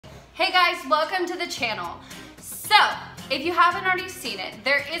Hey guys, welcome to the channel. So, if you haven't already seen it,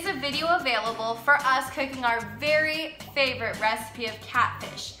 there is a video available for us cooking our very favorite recipe of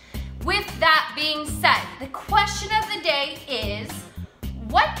catfish. With that being said, the question of the day is,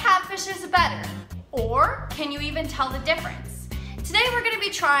 what catfish is better? Or can you even tell the difference? Today we're gonna be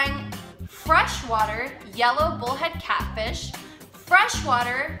trying freshwater yellow bullhead catfish,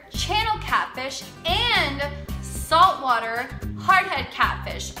 freshwater channel catfish, and saltwater hardhead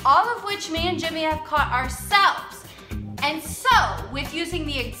catfish, all of which me and Jimmy have caught ourselves. And so, with using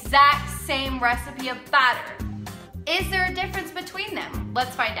the exact same recipe of batter, is there a difference between them?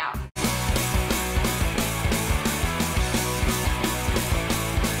 Let's find out.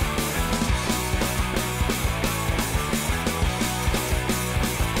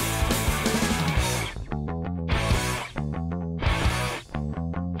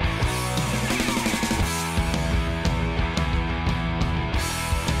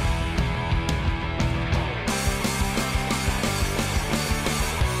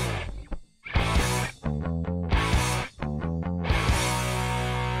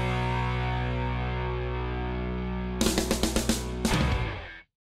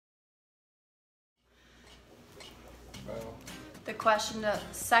 The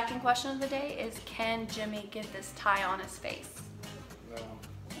second question of the day is, can Jimmy get this tie on his face? No.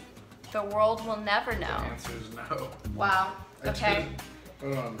 The world will never know. The answer is no. Wow. Okay.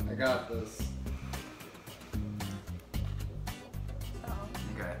 Hold on, I got this.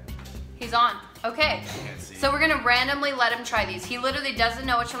 Okay. He's on. Okay. Can't see. So we're gonna randomly let him try these. He literally doesn't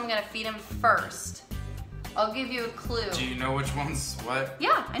know which one I'm gonna feed him first. I'll give you a clue. Do you know which one's what?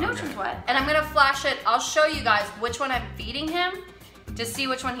 Yeah, I know which one's what. And I'm gonna flash it. I'll show you guys which one I'm feeding him to see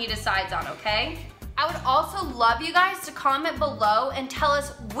which one he decides on, okay? I would also love you guys to comment below and tell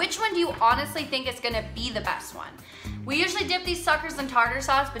us which one do you honestly think is gonna be the best one. We usually dip these suckers in tartar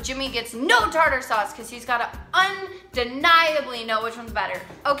sauce, but Jimmy gets no tartar sauce because he's gotta undeniably know which one's better.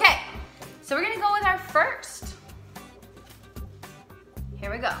 Okay, so we're gonna go with our first.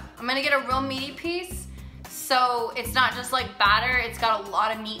 Here we go. I'm gonna get a real meaty piece, so it's not just like batter, it's got a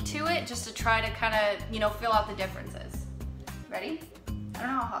lot of meat to it, just to try to kind of, you know, feel out the differences. Ready? I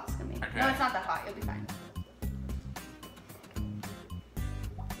don't know how hot it's gonna be. Okay. No, it's not that hot, you'll be fine.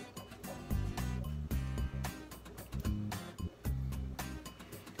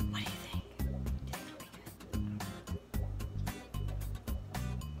 What do you think? Do you think it'll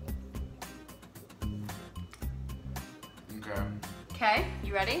be good? Okay. Okay,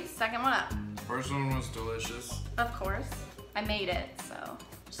 you ready? Second one up. First one was delicious. Of course. I made it, so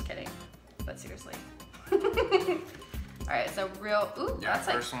just kidding. But seriously. All right, so real, ooh, Yeah, that's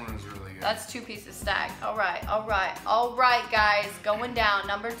like, first one was really good. that's 2 pieces stacked. All right, all right, all right, guys. Going down,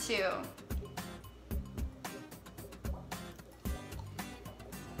 number 2.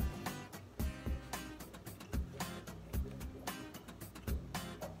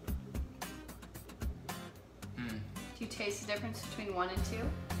 Do you taste the difference between 1 and 2?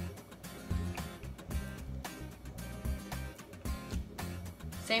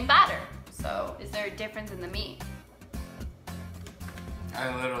 Same batter. So is there a difference in the meat?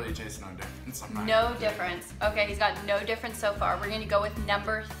 I literally taste no difference. I'm not No difference. Okay, he's got no difference so far. We're gonna go with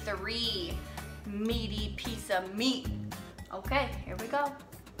number 3. Meaty piece of meat. Okay, here we go.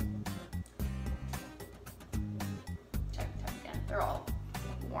 Check again. They're all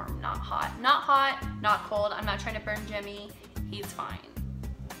warm, not hot. Not hot, not cold. I'm not trying to burn Jimmy. He's fine.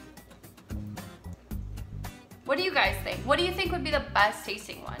 What do you guys think? What do you think would be the best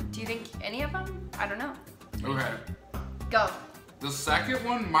tasting one? Do you think any of them? I don't know. Okay. Go. The second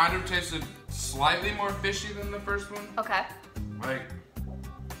one might have tasted slightly more fishy than the first one. Okay. Like,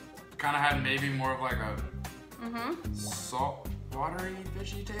 kind of had maybe more of like a salt watery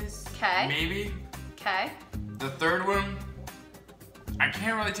fishy taste. Okay. Maybe. Okay. The third one, I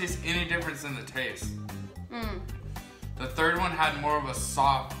can't really taste any difference in the taste. The third one had more of a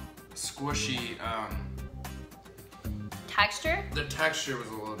soft, squishy, Texture? the texture was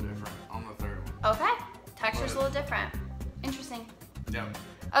a little different on the third one. Okay. Texture's a little different. Interesting. Yep.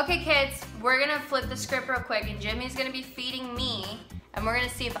 Okay, kids, we're gonna flip the script real quick, and Jimmy's gonna be feeding me, and we're gonna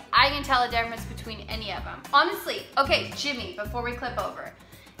see if I can tell the difference between any of them. Honestly, okay, Jimmy, before we clip over,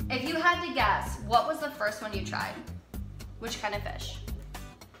 if you had to guess, what was the first one you tried? Which kind of fish?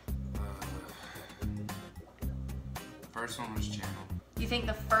 First one was channel. You think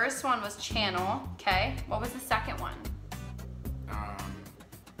the first one was channel, okay? What was the second one?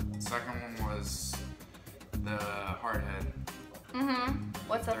 Second one was the hardhead.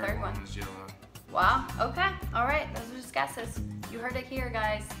 What's the third one? Was yellow. Wow, okay, all right, those are just guesses. You heard it here,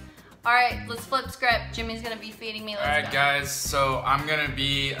 guys. All right, let's flip script. Jimmy's gonna be feeding me. Let's All right, go. guys. So I'm gonna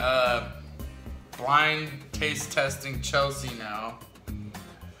be blind taste testing Chelsea now.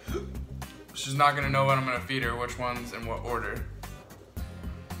 She's not gonna know what I'm gonna feed her, which ones, in what order.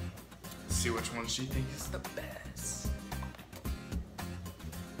 Let's see which one she thinks is the best.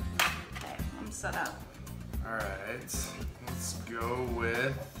 Okay, I'm set up. All right, let's go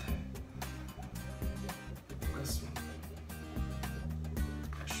with this one.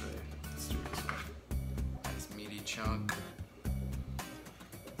 Actually, let's do this one. Nice meaty chunk.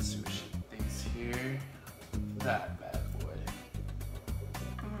 Let's see what she thinks here. That bad boy.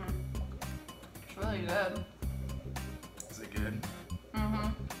 It's really good. Is it good?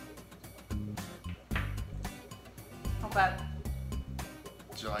 Okay.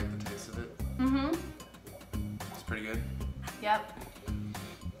 Did you like the taste of it? It's pretty good. Yep.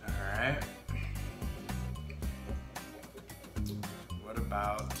 All right. What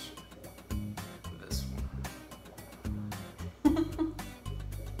about this one?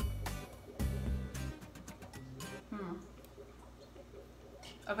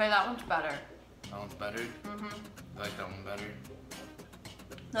 Okay, that one's better. That one's better? I like that one better.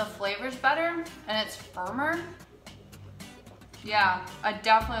 The flavor's better, and it's firmer. Yeah, I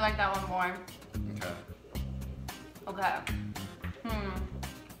definitely like that one more. Okay. Okay.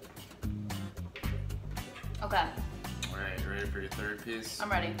 Okay, All right, you ready for your third piece? I'm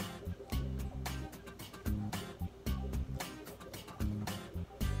ready.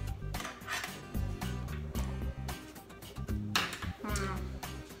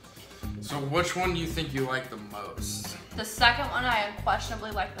 So which one do you think you like the most? The second one I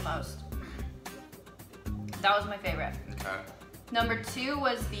unquestionably like the most. That was my favorite. Okay. Number 2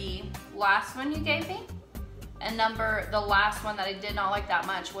 was the last one you gave me. And the last one that I did not like that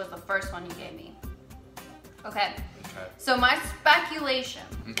much was the first one you gave me. Okay. Okay. So my speculation.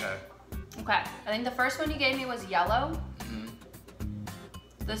 Okay. Okay. I think the first one you gave me was yellow.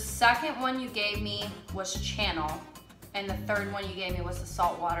 The second one you gave me was channel. And the third one you gave me was the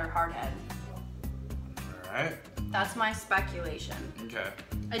saltwater hardhead. All right. That's my speculation. Okay.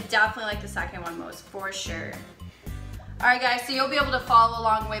 I definitely like the second one most, for sure. All right, guys, so you'll be able to follow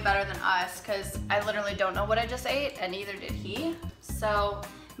along way better than us because I literally don't know what I just ate, and neither did he. So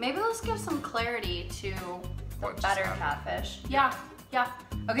maybe let's give some clarity to the better catfish. Yeah.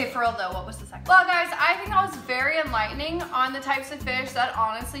 Okay, for real though, what was the second? Well, guys, I think that was very enlightening on the types of fish that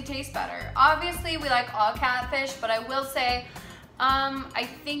honestly taste better. Obviously, we like all catfish, but I will say, I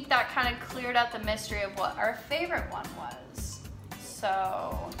think that kind of cleared up the mystery of what our favorite one was.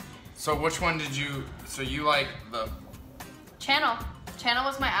 So which one did you, so you like the Channel. Channel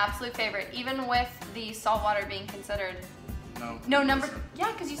was my absolute favorite, even with the saltwater being considered. No,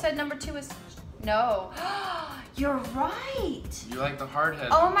 yeah, because you said number 2 is, no. You're right. You like the hardhead.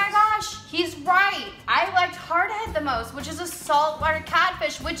 Oh my gosh, he's right. I liked hardhead the most, which is a saltwater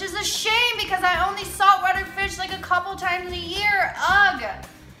catfish, which is a shame because I only saltwater fish like a couple times in a year. Ugh.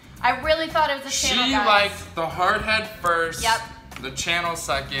 I really thought it was a channel, She guys. liked the hardhead first. Yep. The channel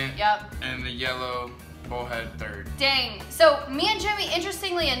second. Yep. And the yellow bullhead third. Dang. So me and Jimmy,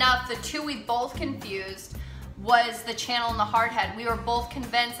 interestingly enough, the 2 we both confused was the channel and the hardhead. We were both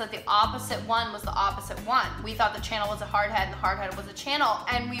convinced that the opposite one was the opposite one. We thought the channel was a hardhead and the hardhead was a channel,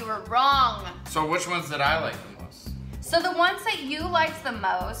 and we were wrong. So which ones did I like the most? So the ones that you liked the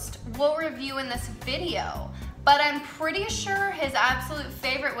most, we'll review in this video. But I'm pretty sure his absolute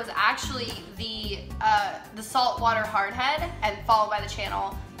favorite was actually the saltwater hardhead, and followed by the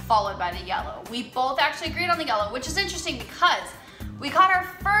channel, followed by the yellow. We both actually agreed on the yellow, which is interesting because we caught our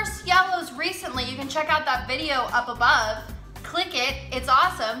first yellows recently. You can check out that video up above. Click it, it's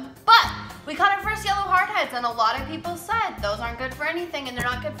awesome. But we caught our first yellow hardheads, and a lot of people said those aren't good for anything and they're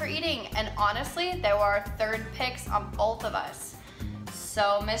not good for eating. And honestly, they were our third picks on both of us.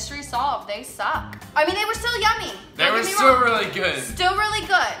 So mystery solved, they suck. I mean, they were still yummy. They were still really good. Still really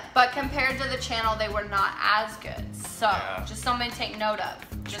good, but compared to the channel, they were not as good. So just something to take note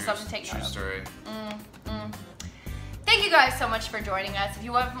of. Just something to take note of. True story. Thank you guys so much for joining us. If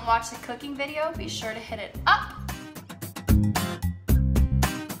you haven't watched the cooking video, be sure to hit it up.